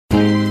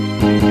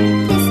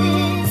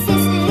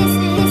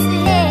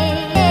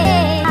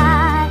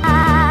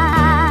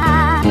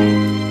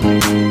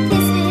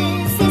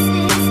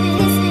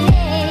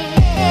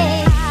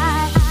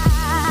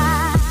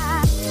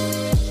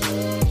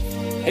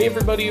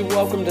everybody.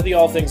 Welcome to the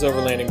All Things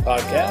Overlanding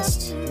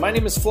podcast. My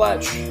name is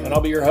Fletch, and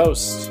I'll be your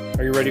host.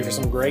 Are you ready for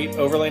some great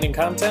overlanding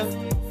content?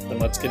 Then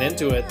let's get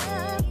into it.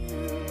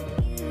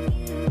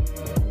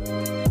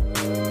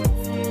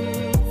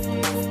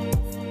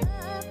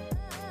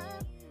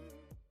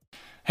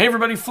 Hey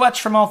everybody,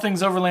 Fletch from All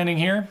Things Overlanding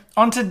here.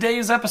 On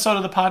today's episode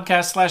of the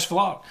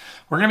podcast/vlog,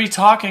 we're going to be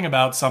talking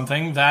about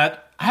something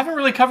that I haven't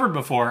really covered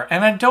before,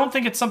 and I don't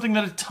think it's something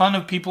that a ton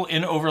of people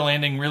in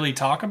overlanding really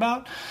talk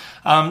about.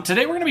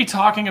 Today we're going to be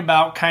talking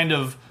about kind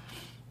of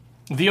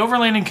the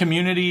overlanding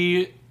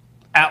community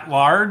at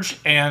large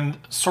and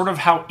sort of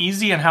how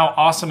easy and how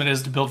awesome it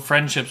is to build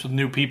friendships with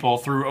new people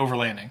through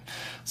overlanding.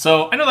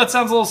 So I know that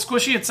sounds a little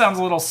squishy, it sounds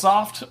a little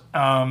soft,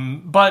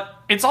 but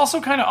it's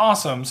also kind of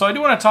awesome. So I do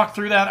want to talk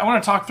through that. I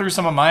want to talk through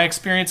some of my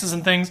experiences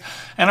and things,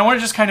 and I want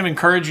to just kind of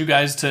encourage you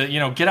guys to,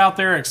 get out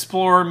there,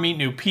 explore, meet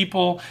new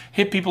people,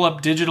 hit people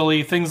up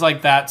digitally, things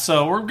like that.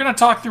 So we're going to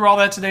talk through all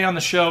that today on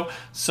the show,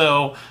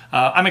 so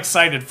I'm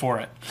excited for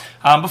it.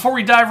 Before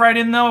we dive right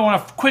in, though, I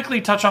want to quickly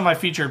touch on my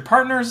featured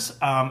partners.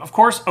 Of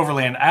course,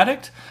 Overland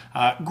Addict.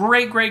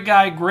 Great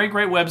guy, great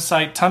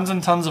website, tons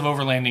and tons of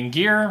overlanding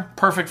gear,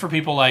 perfect for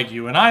people like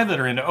you and I that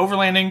are into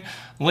overlanding.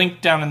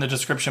 Link down in the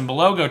description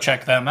below, go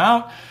check them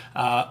out.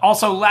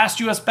 Also, Last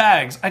US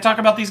Bags. I talk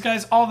about these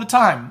guys all the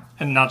time,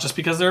 and not just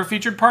because they're a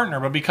featured partner,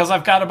 but because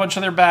I've got a bunch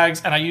of their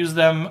bags and I use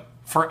them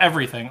for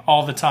everything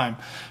all the time.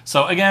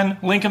 So again,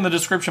 link in the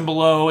description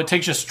below. It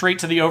takes you straight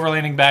to the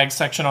overlanding bag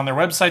section on their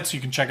website so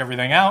you can check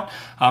everything out.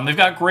 They've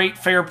got great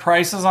fair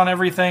prices on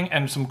everything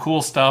and some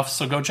cool stuff,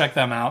 so go check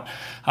them out.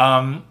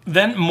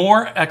 Then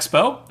More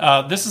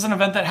Expo. This is an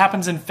event that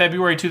happens in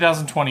February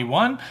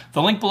 2021.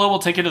 The link below will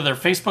take you to their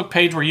Facebook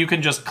page where you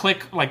can just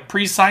click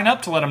pre-sign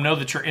up to let them know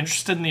that you're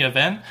interested in the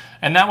event.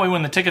 And that way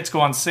when the tickets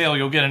go on sale,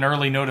 you'll get an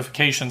early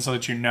notification so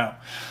that you know.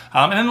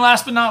 And then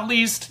last but not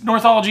least,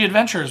 Northology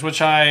Adventures,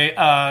 which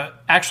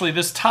actually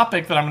this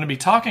topic that I'm going to be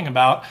talking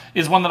about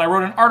is one that I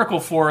wrote an article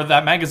for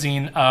that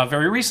magazine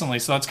very recently.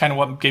 So that's kind of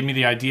what gave me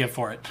the idea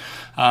for it.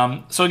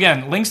 So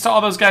again, links to all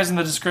those guys in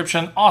the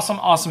description.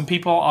 Awesome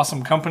people,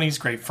 awesome companies,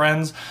 great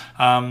friends.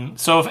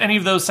 So if any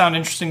of those sound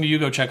interesting to you,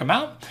 go check them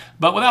out.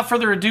 But without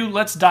further ado,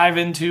 let's dive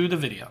into the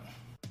video.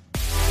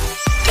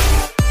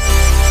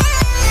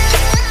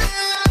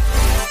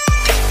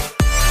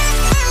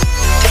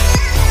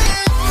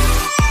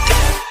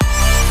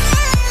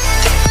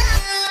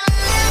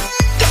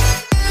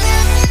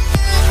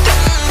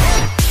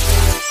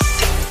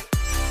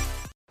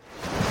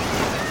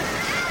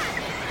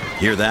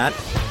 Hear that?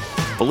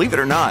 Believe it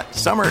or not,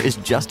 summer is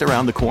just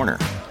around the corner.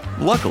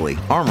 Luckily,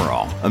 Armor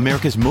All,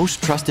 America's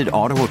most trusted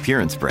auto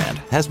appearance brand,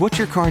 has what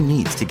your car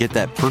needs to get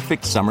that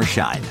perfect summer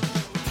shine.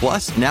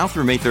 Plus, now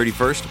through May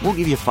 31st, we'll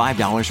give you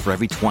 $5 for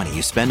every $20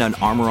 you spend on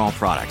Armor All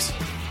products.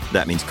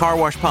 That means car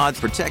wash pods,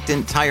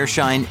 protectant, tire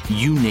shine,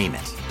 you name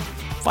it.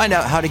 Find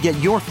out how to get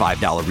your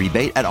 $5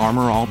 rebate at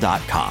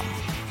armorall.com.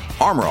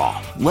 Armor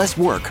All, less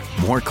work,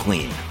 more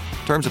clean.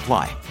 Terms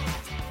apply.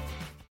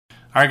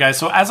 All right, guys,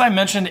 so as I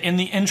mentioned in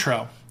the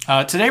intro,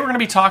 today we're going to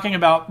be talking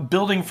about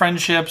building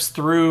friendships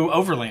through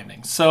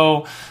overlanding.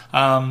 So,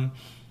 I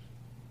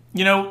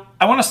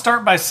want to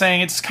start by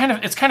saying it's kind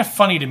of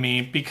funny to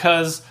me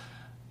because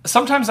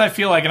sometimes I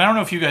feel like, and I don't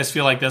know if you guys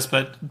feel like this,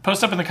 but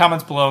post up in the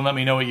comments below and let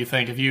me know what you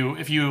think, if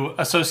you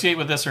associate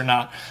with this or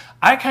not.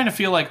 I kind of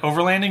feel like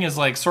overlanding is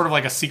sort of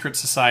like a secret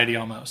society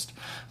almost.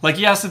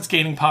 Yes, it's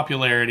gaining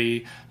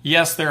popularity.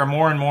 Yes, there are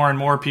more and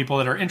more people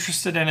that are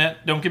interested in it.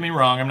 Don't get me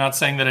wrong. I'm not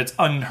saying that it's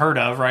unheard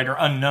of, right, or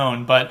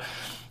unknown. But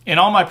in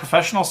all my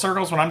professional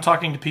circles, when I'm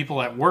talking to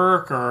people at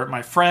work or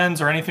my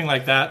friends or anything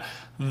like that,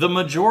 the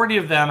majority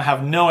of them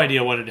have no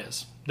idea what it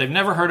is. They've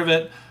never heard of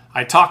it.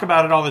 I talk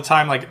about it all the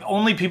time.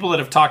 Only people that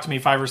have talked to me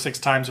 5 or 6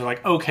 times are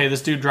like, okay,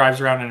 this dude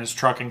drives around in his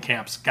truck and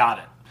camps. Got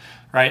it,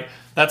 right?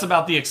 That's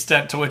about the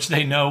extent to which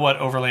they know what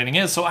overlanding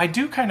is. So I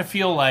do kind of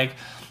feel like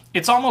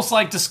it's almost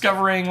like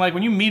discovering,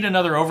 when you meet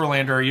another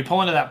overlander, you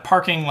pull into that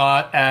parking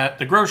lot at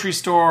the grocery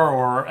store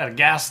or at a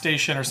gas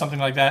station or something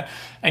like that,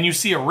 and you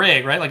see a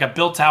rig, right? A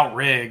built-out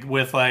rig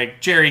with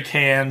jerry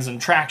cans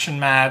and traction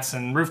mats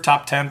and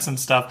rooftop tents and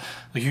stuff.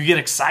 You get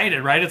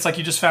excited, right? It's like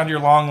you just found your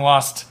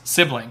long-lost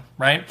sibling,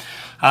 right?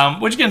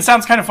 Which again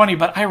sounds kind of funny,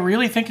 but I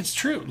really think it's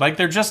true.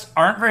 There just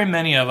aren't very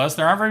many of us.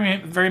 There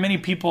aren't very many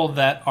people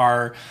that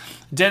are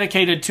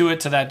dedicated to it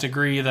to that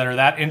degree, that are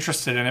that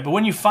interested in it. But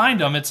when you find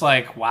them, it's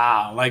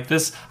wow,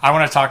 this, I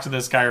want to talk to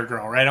this guy or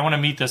girl, right? I want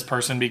to meet this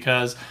person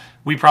because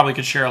we probably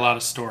could share a lot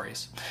of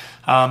stories.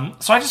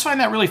 So I just find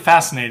that really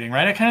fascinating,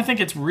 right? I kind of think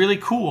it's really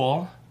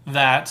cool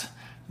that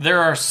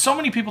there are so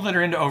many people that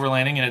are into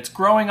overlanding, and it's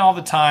growing all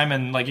the time.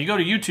 And you go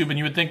to YouTube and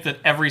you would think that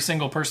every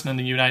single person in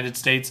the United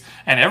States,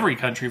 and every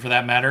country for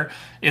that matter,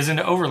 is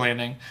into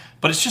overlanding.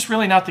 But it's just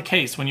really not the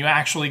case when you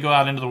actually go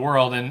out into the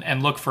world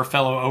and look for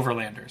fellow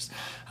overlanders.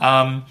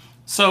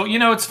 So,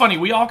 it's funny.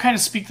 We all kind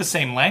of speak the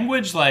same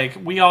language.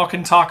 We all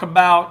can talk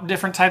about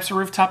different types of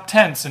rooftop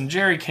tents and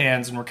jerry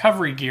cans and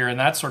recovery gear and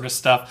that sort of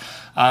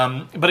stuff.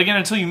 But again,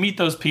 until you meet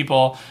those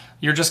people,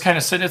 you're just kind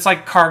of sitting. It's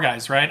like car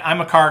guys, right?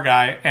 I'm a car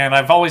guy, and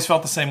I've always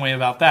felt the same way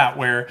about that,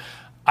 where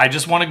I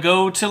just want to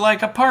go to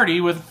like a party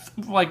with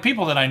like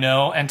people that I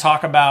know and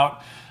talk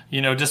about,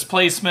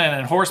 displacement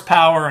and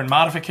horsepower and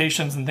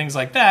modifications and things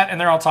like that. And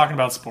they're all talking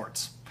about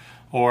sports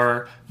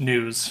or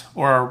news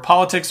or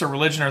politics or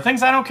religion or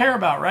things I don't care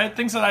about, right?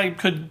 Things that I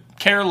could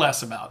care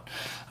less about.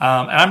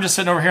 And I'm just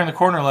sitting over here in the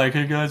corner like,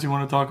 hey guys, you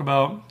want to talk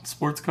about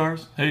sports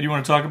cars? Hey, do you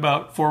want to talk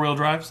about four-wheel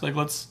drives? Like,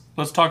 let's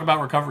talk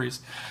about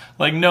recoveries.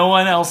 Like, no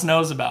one else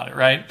knows about it,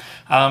 right?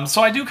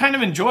 So I do kind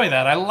of enjoy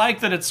that. I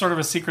like that it's sort of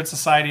a secret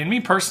society. And me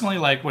personally,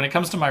 like, when it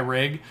comes to my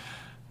rig,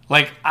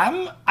 like,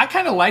 I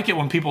kind of like it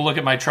when people look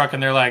at my truck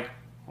and they're like,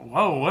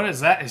 whoa, what is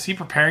that? Is he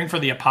preparing for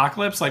the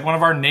apocalypse? Like, one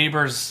of our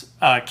neighbor's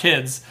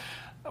kids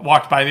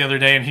walked by the other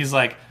day and he's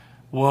like,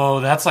 whoa,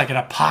 that's like an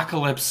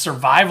apocalypse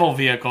survival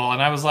vehicle.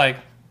 And I was like,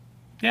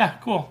 yeah,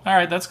 cool. All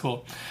right, that's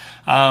cool.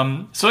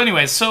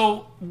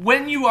 So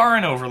when you are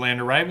an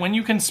overlander, right, when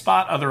you can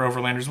spot other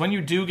overlanders, when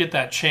you do get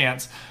that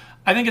chance,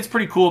 I think it's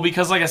pretty cool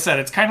because, like I said,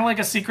 it's kind of like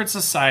a secret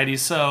society.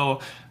 So,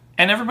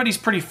 and everybody's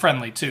pretty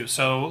friendly too.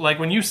 So, like,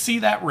 when you see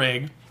that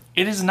rig,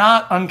 it is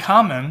not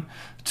uncommon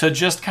to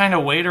just kind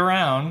of wait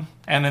around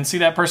and then see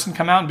that person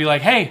come out and be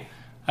like, hey,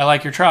 I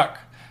like your truck.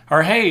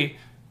 Or, hey,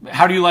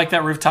 how do you like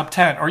that rooftop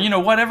tent? Or,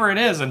 whatever it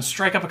is, and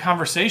strike up a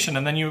conversation.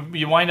 And then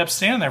you wind up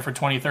standing there for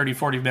 20, 30,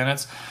 40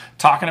 minutes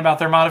talking about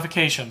their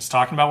modifications,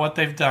 talking about what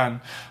they've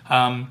done.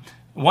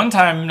 One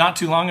time, not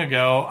too long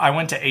ago, I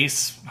went to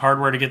Ace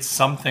Hardware to get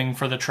something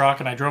for the truck,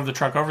 and I drove the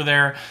truck over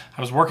there.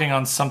 I was working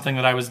on something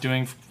that I was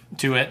doing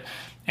to it,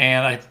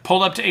 and I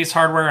pulled up to Ace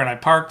Hardware, and I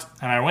parked,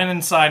 and I went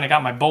inside, and I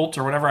got my bolt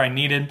or whatever I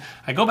needed.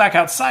 I go back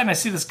outside, and I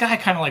see this guy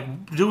kind of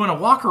like doing a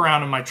walk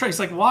around in my truck. He's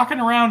like walking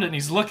around it, and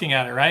he's looking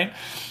at it, right?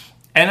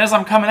 And as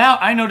I'm coming out,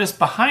 I noticed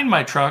behind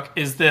my truck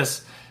is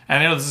this, and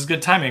I know this is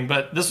good timing,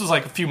 but this was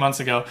like a few months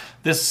ago,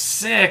 this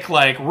sick,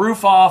 like,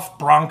 roof-off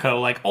Bronco,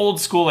 like old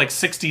school, like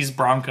 60s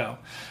Bronco.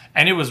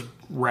 And it was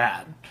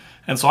rad.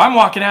 And so I'm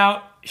walking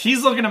out,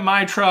 he's looking at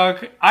my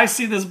truck, I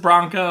see this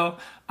Bronco,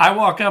 I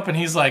walk up and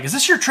he's like, is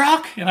this your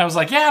truck? And I was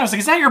like, yeah. And I was like,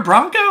 is that your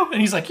Bronco? And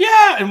he's like,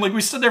 yeah. And like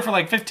we stood there for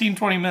like 15,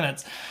 20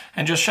 minutes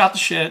and just shot the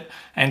shit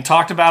and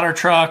talked about our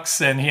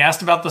trucks. And he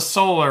asked about the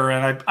solar.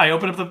 And I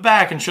opened up the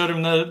back and showed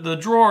him the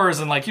drawers.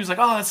 And like he was like,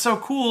 oh, that's so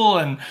cool.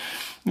 And,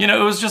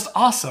 it was just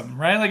awesome,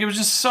 right? Like it was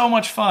just so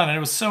much fun. And it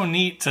was so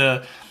neat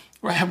to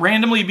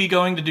randomly be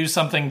going to do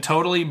something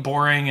totally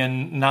boring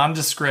and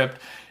nondescript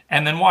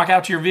and then walk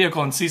out to your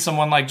vehicle and see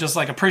someone like just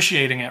like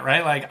appreciating it,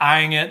 right? Like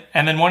eyeing it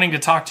and then wanting to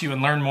talk to you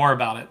and learn more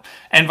about it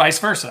and vice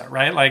versa,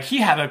 right? Like he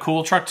had a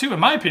cool truck too. In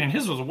my opinion,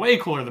 his was way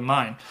cooler than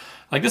mine.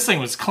 Like this thing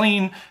was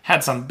clean,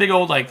 had some big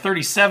old like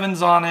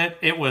 37s on it.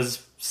 It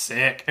was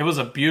sick. It was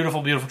a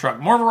beautiful, beautiful truck.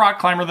 More of a rock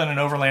climber than an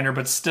overlander,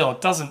 but still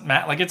it doesn't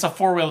matter. Like it's a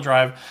 4-wheel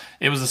drive.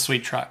 It was a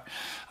sweet truck.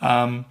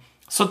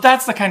 So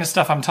that's the kind of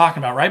stuff I'm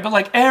talking about, right? But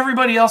like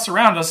everybody else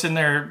around us in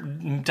their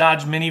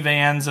Dodge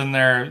minivans and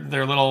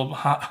their little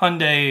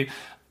Hyundai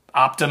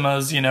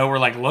Optimas, we're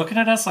like looking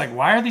at us like,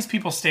 why are these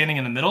people standing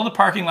in the middle of the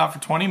parking lot for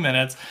 20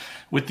 minutes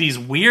with these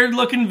weird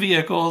looking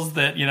vehicles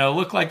that,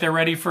 look like they're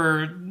ready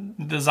for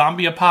the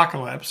zombie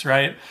apocalypse,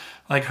 right?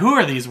 Like, who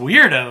are these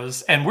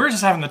weirdos? And we're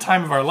just having the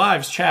time of our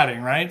lives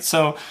chatting, right?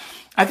 So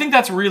I think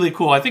that's really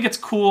cool. I think it's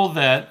cool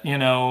that,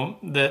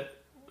 that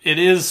it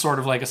is sort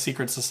of like a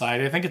secret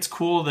society. I think it's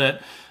cool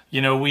that,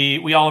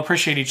 we all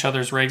appreciate each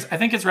other's rigs. I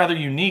think it's rather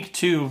unique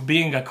too,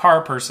 being a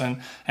car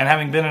person and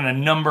having been in a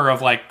number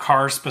of like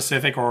car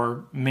specific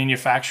or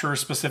manufacturer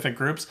specific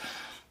groups.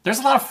 There's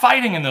a lot of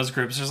fighting in those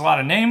groups. There's a lot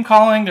of name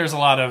calling. There's a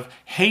lot of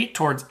hate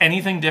towards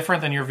anything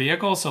different than your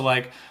vehicle. So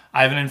like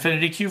I have an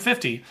Infiniti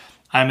Q50.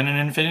 I'm in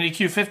an Infiniti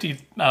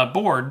Q50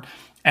 board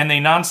and they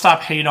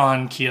nonstop hate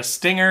on Kia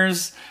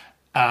Stingers,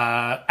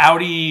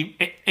 Audi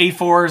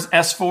A4s,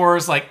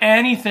 S4s, like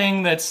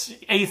anything that's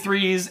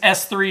A3s,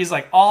 S3s,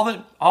 like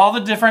all the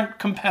different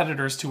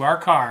competitors to our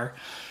car.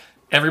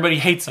 Everybody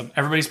hates them.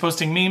 Everybody's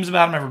posting memes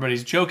about them.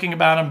 Everybody's joking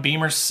about them.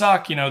 Beamers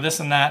suck, this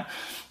and that.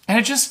 And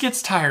it just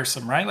gets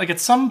tiresome, right? Like at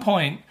some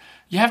point,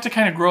 you have to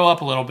kind of grow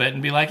up a little bit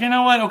and be like, you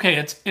know what? Okay,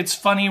 it's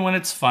funny when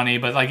it's funny,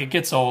 but like it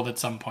gets old at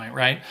some point,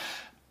 right?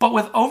 But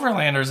with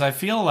overlanders, I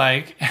feel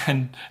like,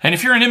 and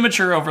if you're an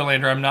immature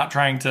overlander, I'm not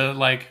trying to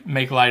like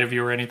make light of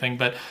you or anything,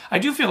 but I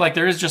do feel like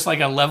there is just like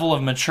a level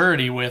of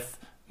maturity with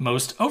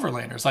most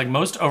overlanders. Like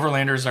most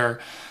overlanders are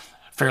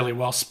fairly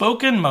well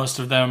spoken. Most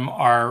of them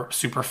are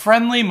super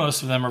friendly.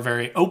 Most of them are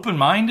very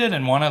open-minded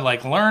and want to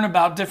like learn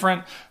about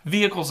different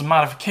vehicles and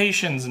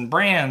modifications and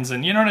brands.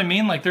 And you know what I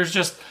mean? Like there's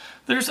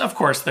of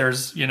course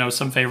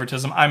some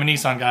favoritism. I'm a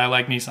Nissan guy. I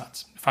like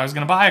Nissans. If I was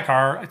going to buy a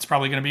car, it's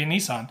probably going to be a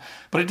Nissan.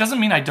 But it doesn't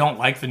mean I don't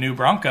like the new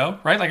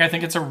Bronco, right? Like I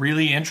think it's a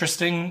really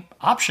interesting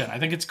option. I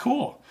think it's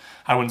cool.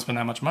 I wouldn't spend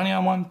that much money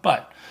on one,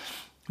 but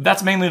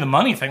that's mainly the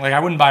money thing. Like I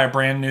wouldn't buy a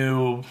brand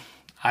new,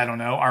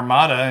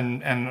 Armada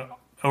and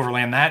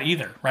overland that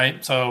either,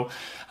 right? So,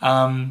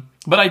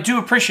 but I do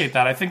appreciate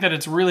that. I think that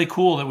it's really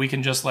cool that we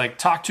can just like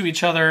talk to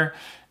each other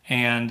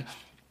and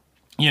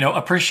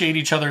appreciate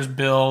each other's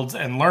builds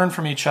and learn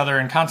from each other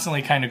and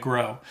constantly kind of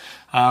grow.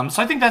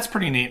 So I think that's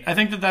pretty neat. I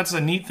think that that's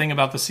a neat thing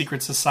about the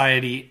secret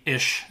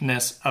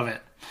society-ishness of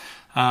it.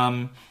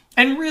 And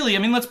really, I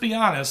mean, let's be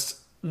honest,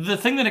 the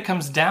thing that it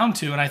comes down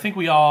to, and I think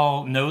we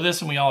all know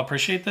this and we all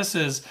appreciate this,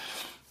 is,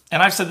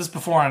 and I've said this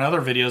before on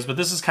other videos, but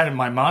this is kind of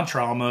my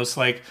mantra almost,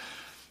 like,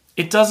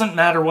 it doesn't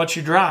matter what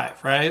you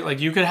drive, right? Like,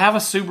 you could have a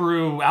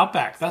Subaru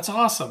Outback. That's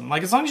awesome.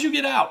 Like, as long as you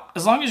get out,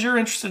 as long as you're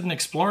interested in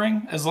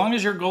exploring, as long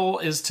as your goal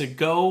is to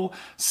go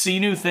see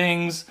new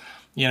things,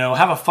 you know,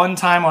 have a fun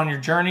time on your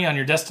journey, on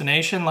your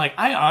destination. Like,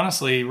 I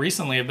honestly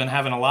recently have been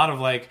having a lot of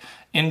like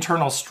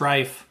internal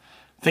strife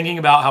thinking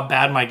about how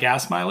bad my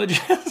gas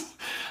mileage is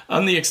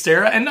on the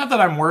Xterra. And not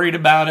that I'm worried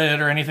about it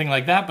or anything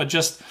like that, but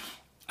just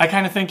I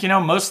kind of think, you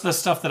know, most of the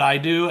stuff that I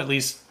do, at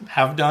least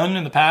have done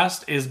in the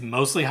past, is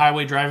mostly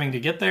highway driving to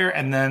get there,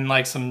 and then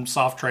like some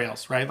soft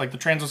trails, right? Like the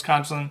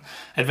Trans-Wisconsin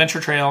Adventure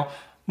Trail,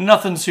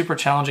 nothing super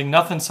challenging,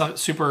 nothing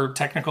super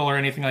technical or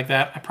anything like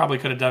that. I probably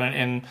could have done it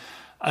in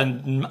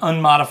an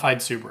unmodified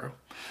Subaru.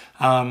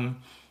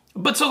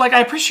 But so like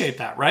I appreciate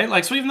that, right?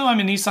 Like, so even though I'm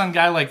a Nissan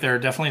guy, like there are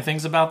definitely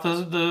things about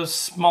the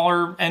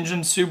smaller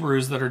engine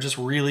Subarus that are just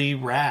really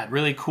rad,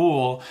 really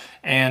cool,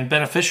 and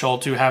beneficial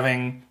to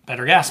having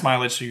better gas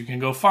mileage so you can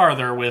go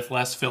farther with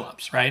less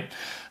fill-ups, right?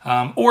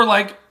 Or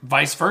like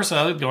vice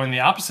versa, going the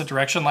opposite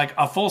direction, like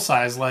a full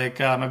size, like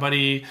my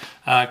buddy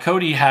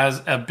Cody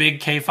has a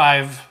big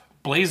K5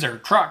 Blazer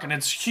truck, and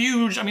it's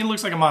huge. I mean, it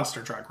looks like a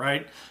monster truck,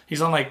 right?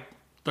 He's on like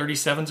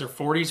 37s or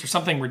 40s or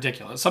something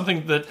ridiculous.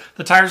 Something that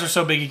the tires are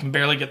so big he can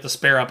barely get the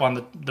spare up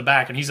on the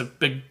back, and he's a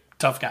big,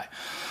 tough guy.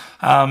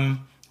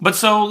 But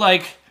so,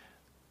 like,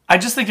 I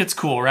just think it's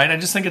cool, right? I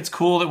just think it's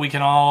cool that we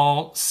can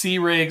all see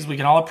rigs, we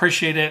can all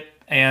appreciate it,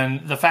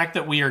 and the fact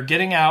that we are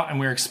getting out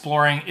and we're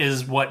exploring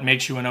is what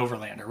makes you an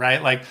overlander,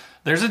 right? Like,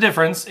 there's a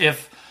difference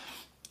if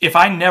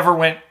I never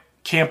went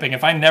camping,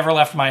 if I never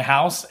left my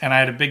house and I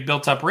had a big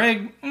built-up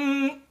rig,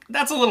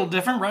 that's a little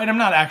different, right? I'm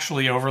not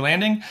actually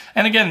overlanding.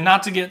 And again,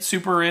 not to get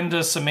super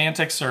into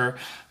semantics or,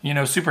 you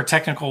know, super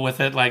technical with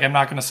it. Like, I'm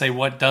not going to say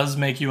what does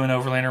make you an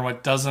overlander,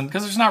 what doesn't,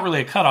 because there's not really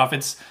a cutoff.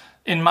 It's,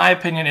 in my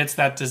opinion, it's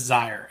that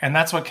desire. And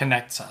that's what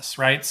connects us,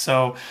 right?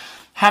 So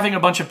having a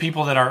bunch of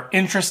people that are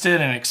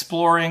interested in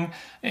exploring,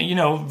 you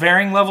know,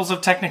 varying levels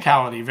of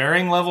technicality,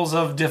 varying levels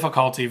of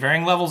difficulty,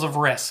 varying levels of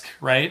risk,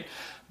 right?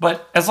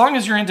 But as long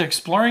as you're into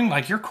exploring,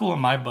 like, you're cool in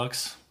my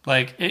books.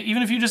 Like,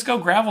 even if you just go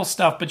gravel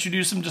stuff, but you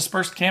do some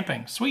dispersed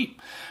camping, sweet.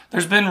 There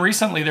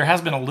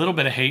has been a little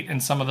bit of hate in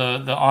some of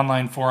the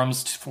online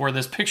forums for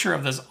this picture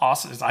of this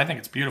awesome, I think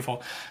it's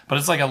beautiful, but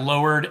it's like a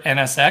lowered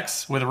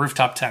NSX with a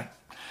rooftop tent,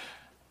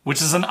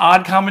 which is an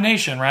odd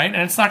combination, right?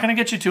 And it's not going to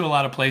get you to a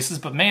lot of places,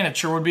 but man, it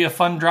sure would be a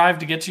fun drive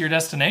to get to your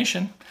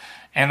destination.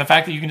 And the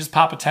fact that you can just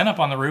pop a tent up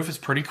on the roof is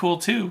pretty cool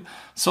too.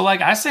 So like,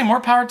 I say more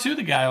power to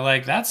the guy.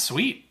 Like, that's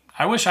sweet.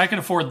 I wish I could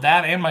afford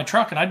that and my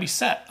truck, and I'd be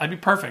set. I'd be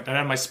perfect. I'd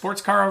have my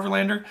sports car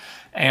Overlander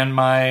and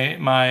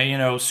my you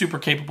know, super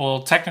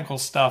capable technical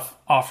stuff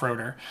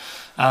off-roader.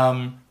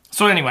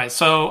 So anyway,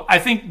 so I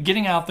think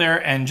getting out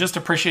there and just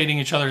appreciating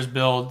each other's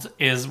builds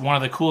is one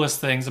of the coolest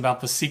things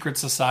about the secret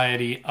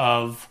society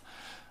of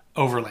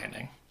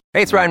overlanding.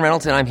 Hey, it's Ryan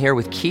Reynolds, and I'm here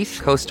with Keith,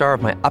 co-star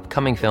of my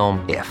upcoming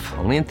film, If,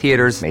 only in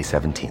theaters May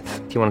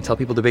 17th. Do you want to tell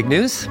people the big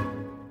news?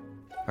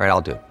 All right,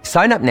 I'll do it.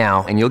 Sign up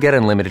now and you'll get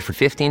unlimited for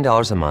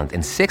 $15 a month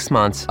and 6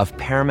 months of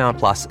Paramount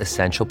Plus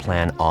Essential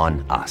Plan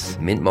on us.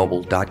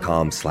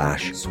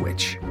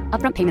 MintMobile.com/switch.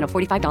 Upfront payment of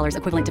 $45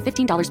 equivalent to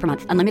 $15 per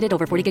month. Unlimited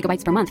over 40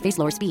 gigabytes per month. Face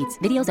lower speeds.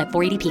 Videos at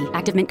 480p.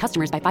 Active Mint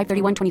customers by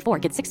 531.24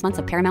 get 6 months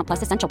of Paramount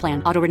Plus Essential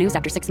Plan. Auto renews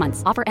after 6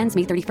 months. Offer ends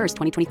May 31st,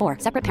 2024.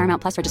 Separate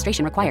Paramount Plus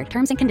registration required.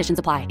 Terms and conditions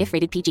apply if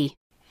rated PG.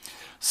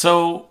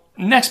 So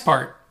next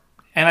part,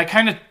 and I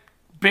kind of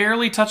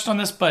barely touched on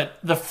this, but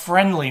the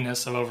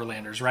friendliness of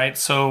overlanders, right?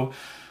 So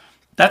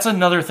that's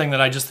another thing that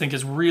I just think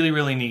is really,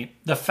 really neat.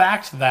 The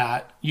fact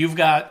that you've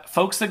got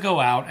folks that go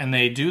out and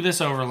they do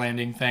this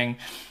overlanding thing,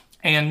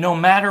 and no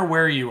matter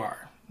where you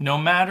are, no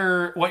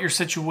matter what your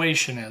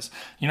situation is,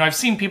 you know, I've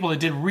seen people that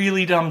did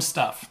really dumb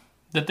stuff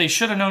that they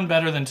should have known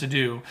better than to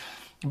do.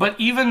 But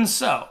even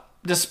so,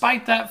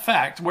 despite that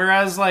fact,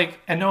 whereas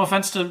like, and no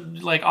offense to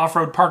like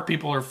off-road park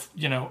people or,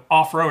 you know,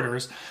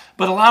 off-roaders,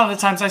 but a lot of the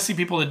times I see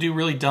people that do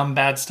really dumb,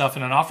 bad stuff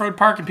in an off-road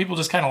park and people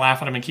just kind of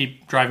laugh at them and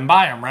keep driving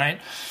by them,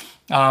 right?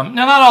 Now,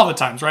 not all the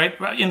times, right?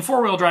 In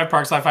four-wheel drive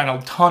parks, I find a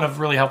ton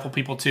of really helpful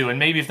people too, and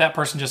maybe if that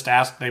person just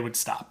asked, they would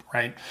stop,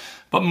 right?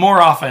 But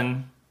more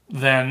often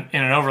than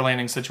in an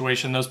overlanding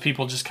situation, those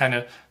people just kind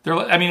of,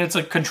 it's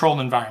a controlled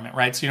environment,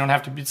 right? So you don't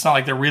have to, it's not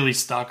like they're really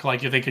stuck,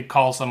 like if they could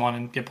call someone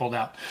and get pulled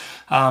out.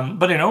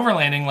 But in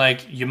overlanding,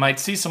 like you might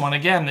see someone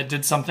again that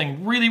did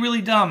something really,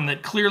 really dumb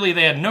that clearly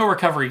they had no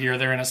recovery gear.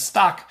 They're in a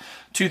stock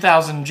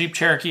 2000 Jeep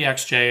Cherokee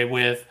XJ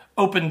with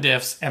open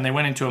diffs and they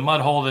went into a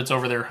mud hole that's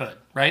over their hood,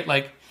 right?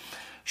 Like,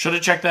 should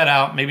have checked that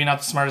out. Maybe not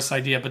the smartest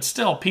idea, but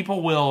still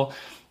people will,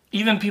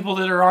 even people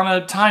that are on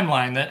a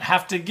timeline that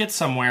have to get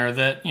somewhere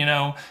that, you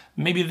know,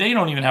 maybe they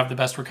don't even have the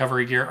best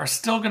recovery gear, are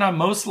still going to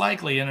most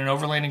likely in an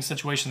overlanding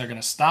situation, they're going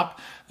to stop.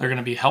 They're going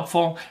to be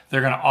helpful.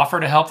 They're going to offer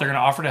to help. They're going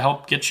to offer to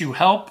help get you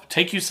help,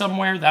 take you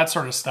somewhere, that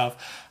sort of stuff.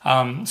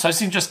 So I've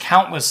seen just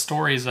countless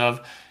stories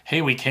of,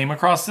 hey, we came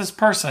across this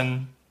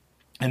person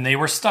and they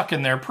were stuck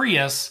in their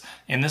Prius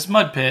in this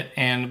mud pit,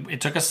 and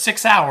it took us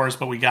 6 hours,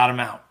 but we got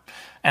them out.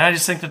 And I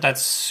just think that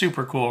that's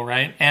super cool,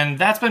 right? And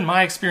that's been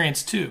my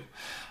experience too.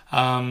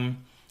 I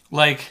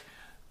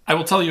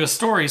will tell you a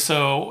story.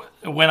 So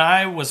when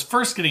I was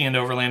first getting into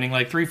overlanding,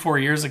 like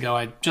 3-4 years ago,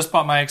 I just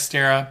bought my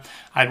Xterra.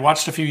 I'd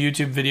watched a few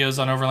YouTube videos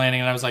on overlanding,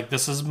 and I was like,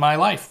 this is my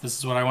life. This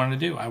is what I want to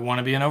do. I want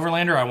to be an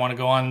overlander. I want to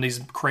go on these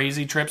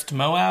crazy trips to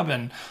Moab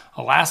and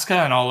Alaska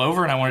and all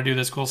over, and I want to do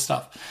this cool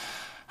stuff.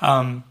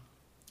 And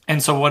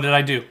so what did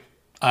I do?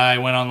 I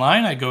went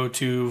online, I go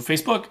to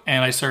Facebook,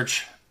 and I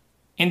search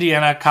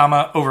Indiana,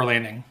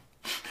 overlanding.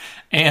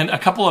 And a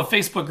couple of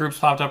Facebook groups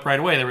popped up right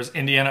away. There was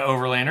Indiana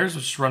Overlanders,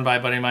 which is run by a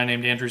buddy of mine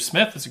named Andrew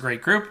Smith. It's a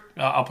great group.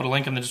 I'll put a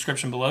link in the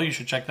description below. You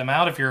should check them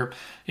out if you're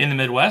in the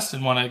Midwest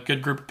and want a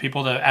good group of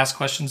people to ask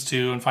questions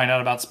to and find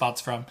out about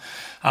spots from.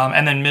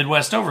 And then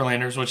Midwest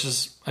Overlanders, which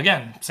is,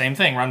 again, same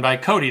thing, run by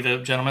Cody, the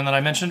gentleman that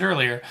I mentioned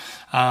earlier.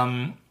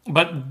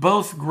 But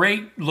both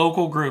great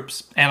local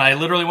groups. And I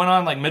literally went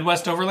on like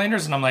Midwest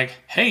Overlanders, and I'm like,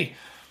 hey,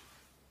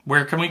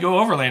 where can we go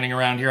overlanding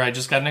around here? I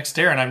just got an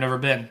Xterra and I've never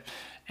been.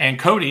 And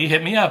Cody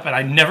hit me up, and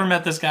I never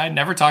met this guy,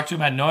 never talked to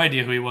him, had no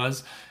idea who he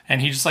was. And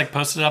he just like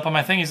posted it up on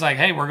my thing. He's like,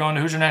 hey, we're going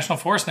to Hoosier National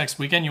Forest next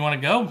weekend. You want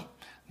to go?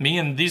 Me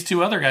and these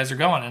 2 other guys are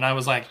going. And I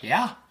was like,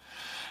 yeah.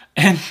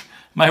 And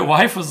my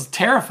wife was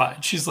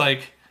terrified. She's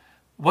like,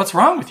 what's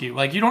wrong with you?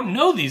 Like, you don't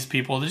know these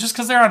people. Just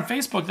because they're on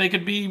Facebook, they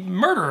could be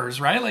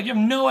murderers, right? Like, you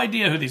have no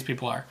idea who these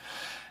people are.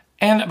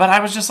 But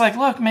I was just like,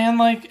 look, man,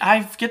 like,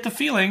 I get the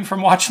feeling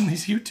from watching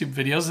these YouTube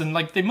videos, and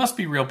like, they must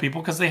be real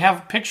people because they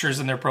have pictures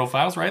in their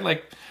profiles, right?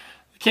 Like,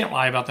 can't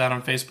lie about that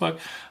on Facebook.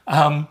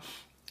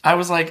 I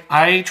was like,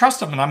 I trust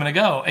them and I'm going to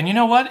go. And you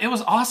know what? It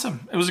was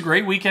awesome. It was a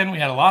great weekend. We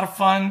had a lot of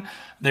fun.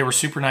 They were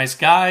super nice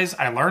guys.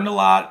 I learned a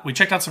lot. We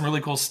checked out some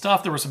really cool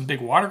stuff. There were some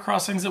big water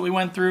crossings that we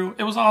went through.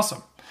 It was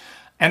awesome.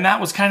 And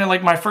that was kind of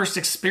like my first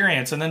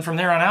experience. And then from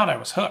there on out, I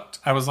was hooked.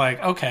 I was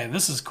like, okay,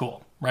 this is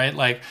cool, right?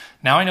 Like,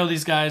 now I know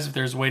these guys. If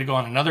there's a way to go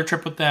on another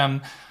trip with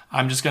them,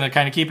 I'm just going to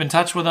kind of keep in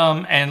touch with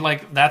them. And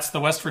like, that's the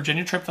West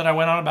Virginia trip that I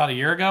went on about a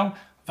year ago.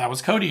 That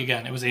was Cody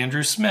again. It was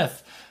Andrew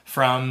Smith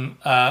from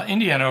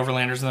Indiana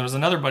Overlanders, and there was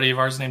another buddy of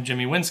ours named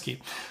Jimmy Winsky.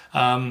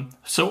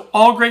 So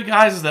all great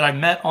guys that I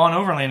met on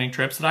overlanding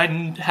trips that I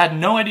had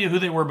no idea who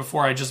they were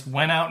before. I just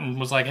went out and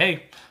was like,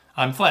 hey,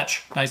 I'm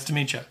Fletch. Nice to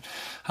meet you.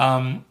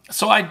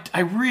 So I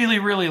really,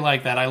 really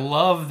like that. I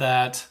love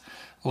that,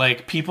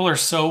 like, people are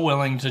so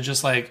willing to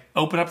just like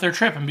open up their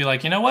trip and be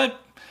like, you know what?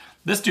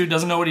 This dude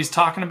doesn't know what he's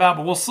talking about,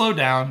 but we'll slow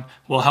down.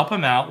 We'll help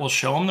him out. We'll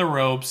show him the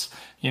ropes.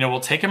 We'll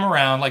take him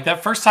around. Like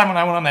that first time when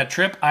I went on that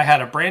trip, I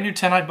had a brand new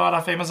tent I'd bought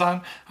off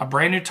Amazon, a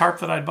brand new tarp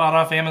that I'd bought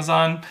off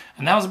Amazon,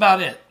 and that was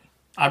about it.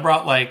 I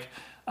brought like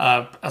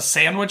a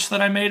sandwich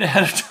that I made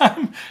ahead of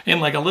time in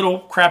like a little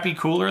crappy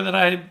cooler that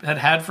I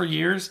had for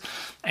years.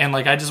 And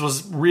like, I just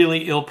was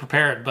really ill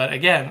prepared. But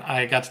again,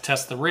 I got to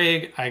test the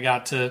rig.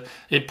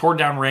 It poured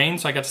down rain,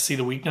 so I got to see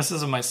the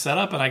weaknesses of my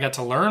setup, and I got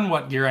to learn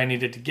what gear I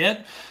needed to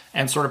get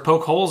and sort of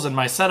poke holes in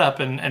my setup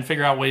and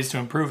figure out ways to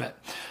improve it.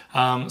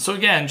 So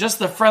again, just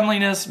the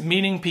friendliness,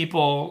 meeting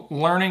people,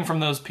 learning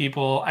from those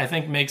people, I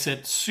think makes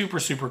it super,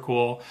 super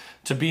cool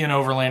to be an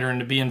overlander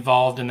and to be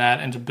involved in that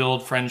and to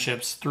build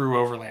friendships through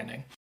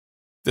overlanding.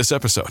 This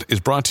episode is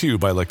brought to you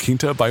by La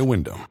Quinta by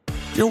Wyndham.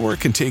 Your work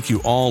can take you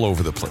all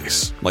over the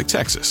place, like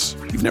Texas.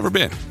 You've never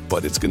been,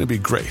 but it's going to be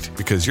great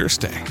because you're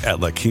staying at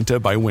La Quinta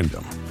by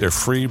Wyndham. Their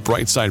free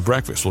Bright Side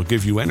breakfast will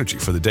give you energy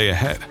for the day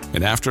ahead.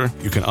 And after,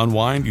 you can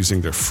unwind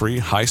using their free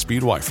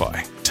high-speed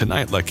Wi-Fi.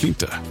 Tonight, La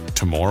Quinta.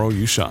 Tomorrow,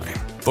 you shine.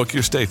 Book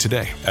your stay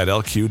today at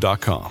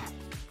lq.com.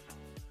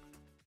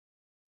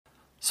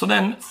 So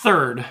then,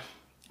 third,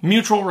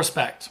 mutual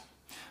respect.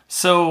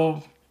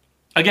 So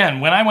again,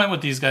 when I went with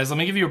these guys, let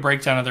me give you a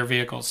breakdown of their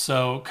vehicles.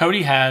 So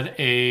Cody had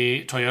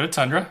a Toyota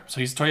Tundra, so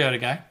he's a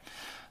Toyota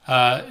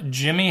guy.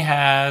 Jimmy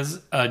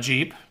has a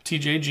Jeep,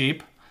 TJ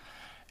Jeep.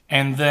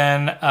 And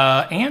then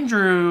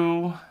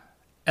Andrew,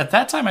 at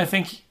that time,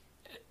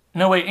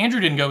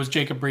 Andrew didn't go, it was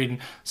Jacob Breeden.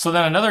 So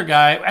then another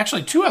guy,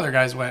 actually 2 other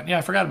guys went. Yeah,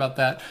 I forgot about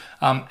that.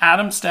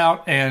 Adam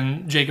Stout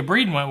and Jacob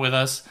Breeden went with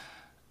us.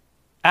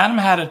 Adam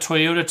had a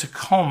Toyota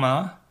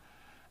Tacoma,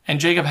 and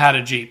Jacob had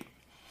a Jeep.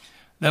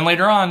 Then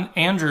later on,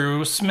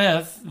 Andrew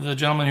Smith, the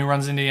gentleman who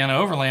runs Indiana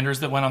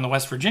Overlanders that went on the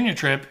West Virginia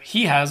trip,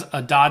 he has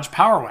a Dodge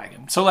Power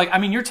Wagon. So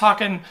you're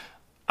talking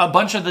a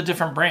bunch of the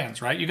different brands,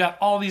 right? You got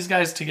all these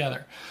guys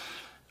together.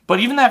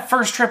 But even that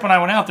first trip when I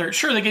went out there,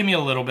 sure, they gave me a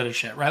little bit of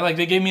shit, right? Like,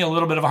 they gave me a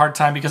little bit of a hard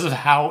time because of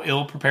how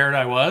ill-prepared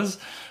I was.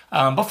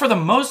 But for the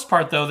most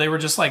part, though, they were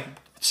just like,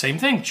 same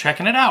thing,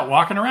 checking it out,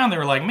 walking around. They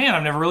were like, man,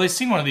 I've never really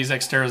seen one of these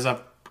Xterras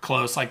up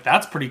close. Like,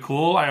 that's pretty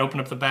cool. I opened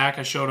up the back.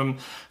 I showed them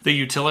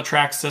the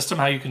Utilitrack system,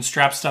 how you can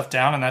strap stuff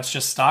down, and that's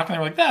just stock. And they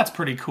were like, that's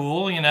pretty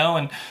cool,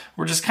 and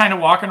we're just kind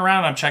of walking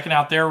around. I'm checking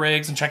out their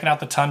rigs and checking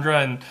out the Tundra,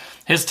 and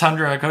his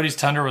Tundra, Cody's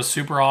Tundra, was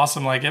super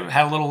awesome. Like, it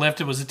had a little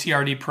lift. It was a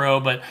TRD Pro,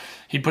 but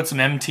he put some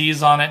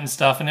MTs on it and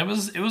stuff, and it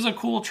was a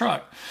cool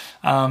truck.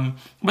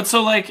 But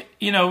so,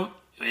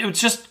 it's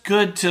just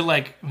good to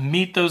like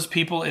meet those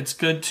people. It's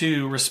good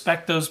to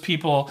respect those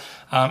people.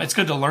 It's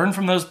good to learn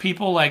from those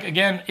people. Like,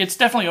 again, it's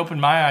definitely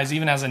opened my eyes,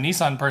 even as a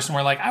Nissan person,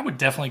 where like I would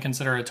definitely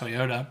consider a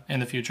Toyota in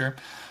the future.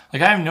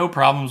 Like, I have no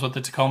problems with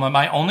the Tacoma.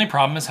 My only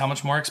problem is how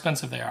much more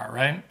expensive they are,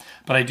 right?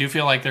 But I do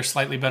feel like they're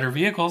slightly better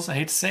vehicles. I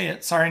hate to say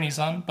it. Sorry,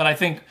 Nissan. But I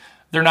think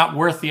they're not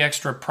worth the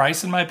extra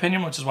price, in my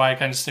opinion, which is why I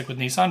kind of stick with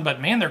Nissan.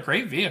 But man, they're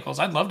great vehicles.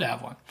 I'd love to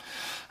have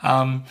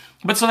one.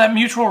 But so that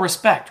mutual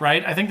respect,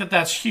 right? I think that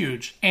that's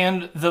huge.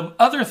 And the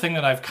other thing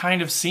that I've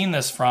kind of seen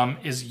this from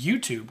is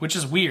YouTube, which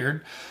is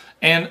weird.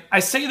 And I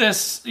say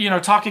this,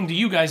 talking to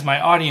you guys, my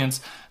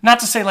audience,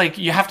 not to say like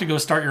you have to go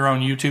start your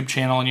own YouTube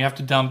channel and you have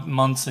to dump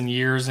months and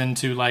years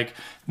into like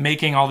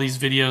making all these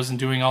videos and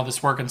doing all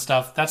this work and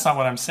stuff. That's not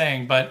what I'm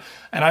saying.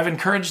 And I've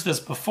encouraged this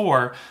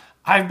before.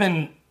 I've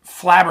been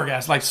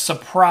flabbergasted, like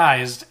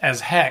surprised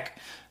as heck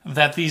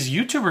that these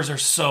YouTubers are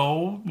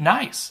so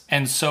nice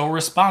and so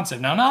responsive.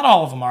 Now, not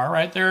all of them are,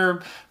 right? There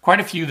are quite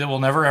a few that will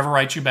never ever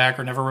write you back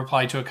or never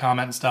reply to a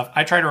comment and stuff.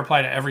 I try to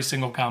reply to every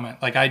single comment.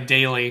 Like I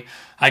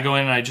go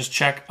in and I just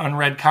check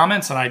unread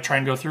comments and I try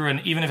and go through,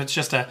 and even if it's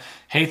just a,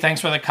 hey, thanks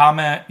for the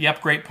comment,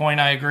 yep, great point,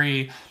 I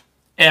agree.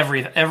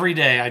 Every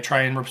day I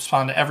try and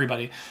respond to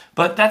everybody.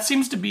 But that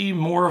seems to be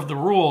more of the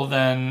rule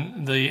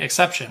than the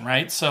exception,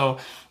 right? So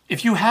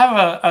if you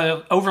have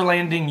a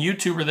overlanding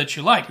YouTuber that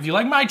you like, if you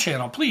like my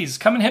channel, please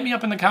come and hit me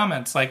up in the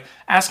comments. Like,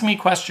 ask me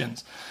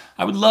questions.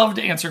 I would love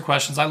to answer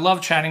questions. I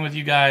love chatting with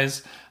you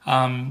guys.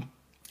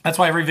 That's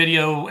why every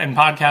video and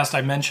podcast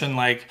I mention,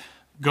 like,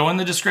 go in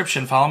the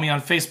description, follow me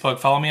on Facebook,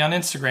 follow me on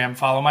Instagram,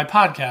 follow my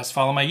podcast,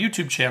 follow my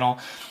YouTube channel.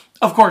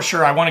 Of course,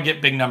 sure, I want to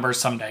get big numbers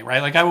someday,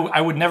 right? Like,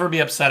 I would never be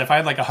upset if I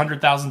had like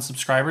 100,000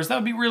 subscribers. That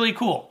would be really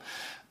cool.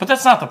 But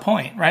that's not the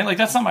point, right? Like,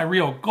 that's not my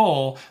real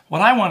goal.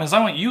 What I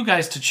want you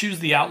guys to choose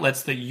the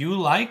outlets that you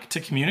like to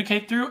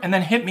communicate through and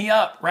then hit me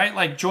up, right?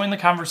 Like, join the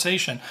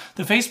conversation.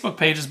 The Facebook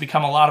page has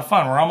become a lot of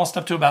fun. We're almost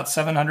up to about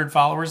 700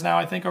 followers now,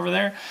 I think, over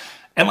there.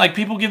 And like,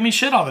 people give me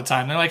shit all the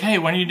time. They're like, hey,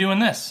 when are you doing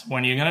this?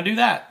 When are you going to do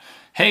that?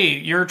 Hey,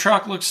 your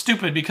truck looks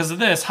stupid because of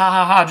this. Ha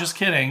ha ha, just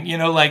kidding.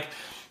 Like,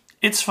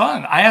 it's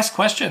fun. I ask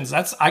questions.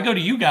 I go to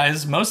you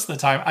guys most of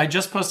the time. I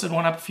just posted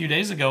one up a few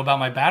days ago about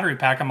my battery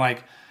pack. I'm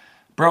like,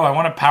 bro, I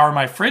want to power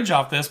my fridge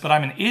off this, but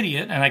I'm an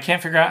idiot and I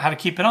can't figure out how to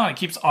keep it on. It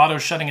keeps auto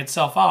shutting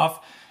itself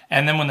off.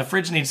 And then when the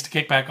fridge needs to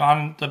kick back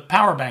on, the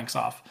power bank's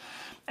off.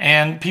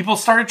 And people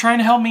started trying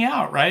to help me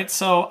out, right?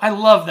 So I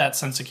love that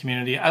sense of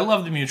community. I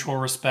love the mutual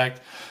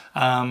respect.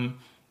 And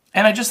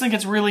I just think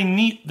it's really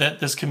neat that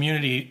this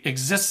community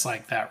exists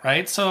like that,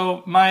 right?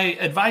 So my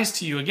advice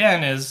to you,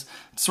 again, is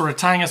sort of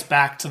tying us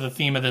back to the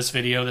theme of this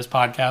video, this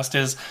podcast,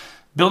 is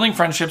building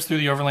friendships through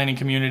the overlanding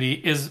community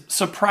is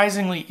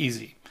surprisingly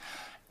easy.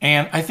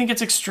 And I think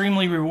it's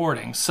extremely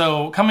rewarding.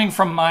 So coming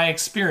from my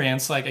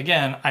experience, like,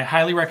 again, I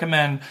highly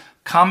recommend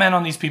comment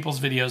on these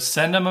people's videos,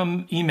 send them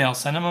an email,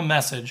 send them a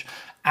message,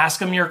 ask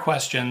them your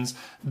questions,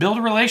 build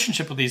a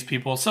relationship with these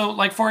people. So,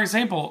 like, for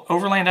example,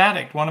 Overland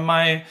Addict, one of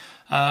my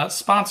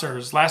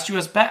sponsors, Last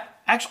US Bag,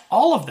 actually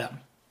all of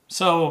them.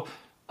 So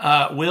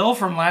Will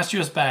from Last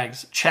US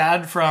Bags,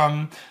 Chad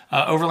from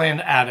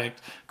Overland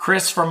Addict,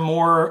 Chris from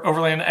More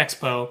Overland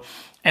Expo,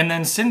 and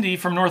then Cindy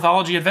from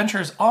Northology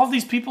Adventures. All of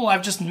these people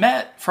I've just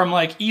met from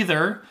like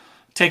either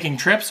taking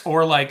trips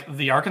or like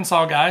the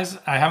Arkansas guys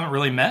I haven't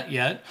really met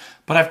yet,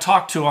 but I've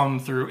talked to them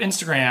through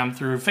Instagram,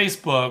 through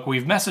Facebook.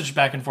 We've messaged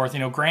back and forth.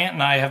 Grant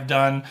and I have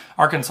done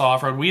Arkansas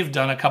Off-Road. We've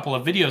done a couple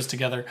of videos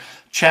together.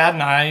 Chad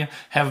and I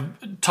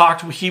have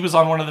talked. He was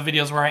on one of the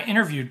videos where I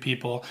interviewed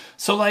people.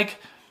 So like,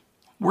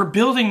 we're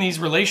building these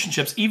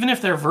relationships, even if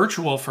they're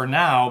virtual for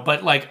now.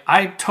 But like,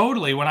 I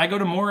totally, when I go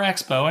to More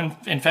Expo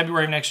in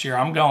February of next year,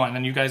 I'm going,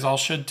 and you guys all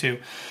should too.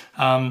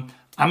 I'm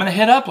going to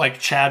hit up like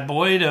Chad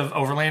Boyd of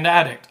Overland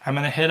Addict. I'm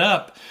going to hit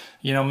up,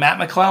 Matt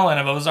McClellan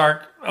of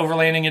Ozark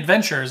Overlanding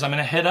Adventures. I'm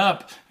going to hit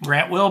up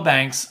Grant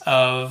Wilbanks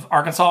of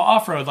Arkansas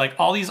Off-Road, like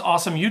all these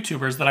awesome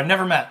YouTubers that I've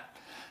never met.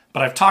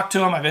 But I've talked to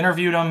them, I've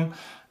interviewed them,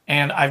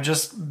 and I've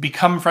just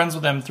become friends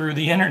with them through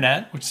the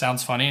internet, which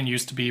sounds funny and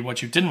used to be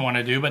what you didn't want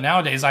to do, but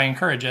nowadays I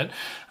encourage it.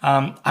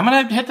 I'm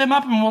going to hit them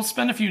up and we'll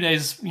spend a few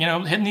days,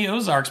 hitting the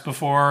Ozarks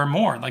before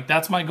more. Like,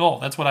 that's my goal.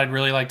 That's what I'd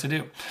really like to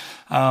do.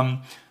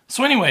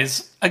 So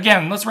anyways,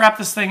 again, let's wrap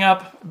this thing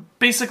up.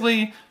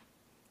 Basically,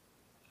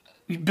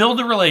 build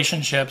the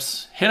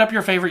relationships, hit up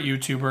your favorite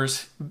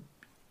YouTubers.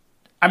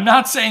 I'm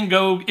not saying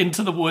go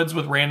into the woods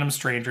with random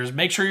strangers.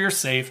 Make sure you're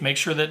safe. Make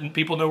sure that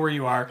people know where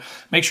you are.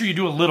 Make sure you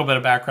do a little bit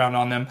of background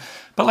on them.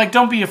 But like,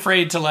 don't be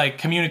afraid to like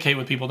communicate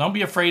with people. Don't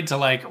be afraid to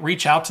like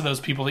reach out to those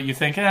people that you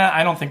think,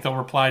 I don't think they'll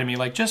reply to me.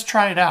 Like, just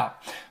try it out.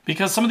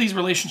 Because some of these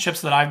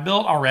relationships that I've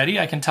built already,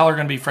 I can tell are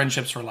going to be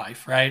friendships for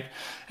life, right?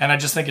 And I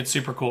just think it's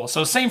super cool.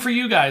 So same for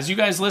you guys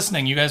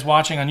listening, you guys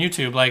watching on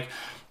YouTube. Like,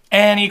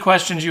 any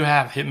questions you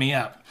have, hit me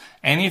up.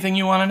 Anything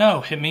you want to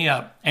know, hit me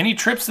up. Any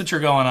trips that you're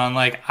going on,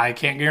 like, I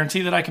can't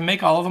guarantee that I can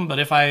make all of them, but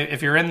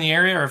if you're in the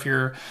area or if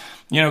you're,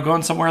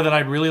 going somewhere that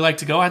I'd really like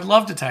to go, I'd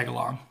love to tag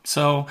along.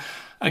 So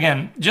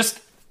again,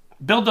 just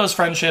build those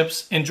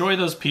friendships, enjoy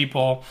those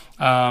people,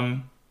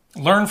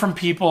 learn from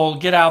people,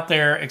 get out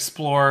there,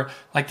 explore.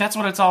 Like, that's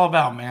what it's all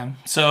about, man.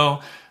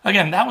 So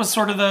again, that was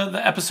sort of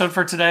the episode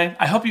for today.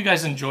 I hope you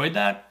guys enjoyed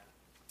that.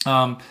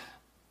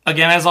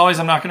 Again, as always,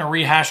 I'm not going to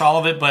rehash all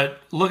of it, but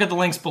look at the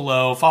links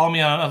below. Follow me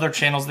on other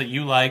channels that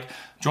you like.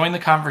 Join the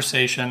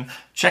conversation.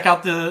 Check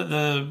out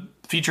the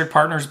featured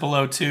partners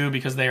below too,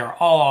 because they are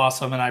all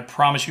awesome, and I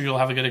promise you'll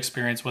have a good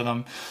experience with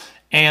them.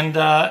 And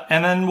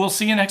then we'll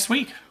see you next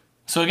week.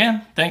 So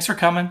again, thanks for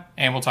coming,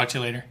 and we'll talk to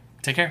you later.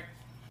 Take care.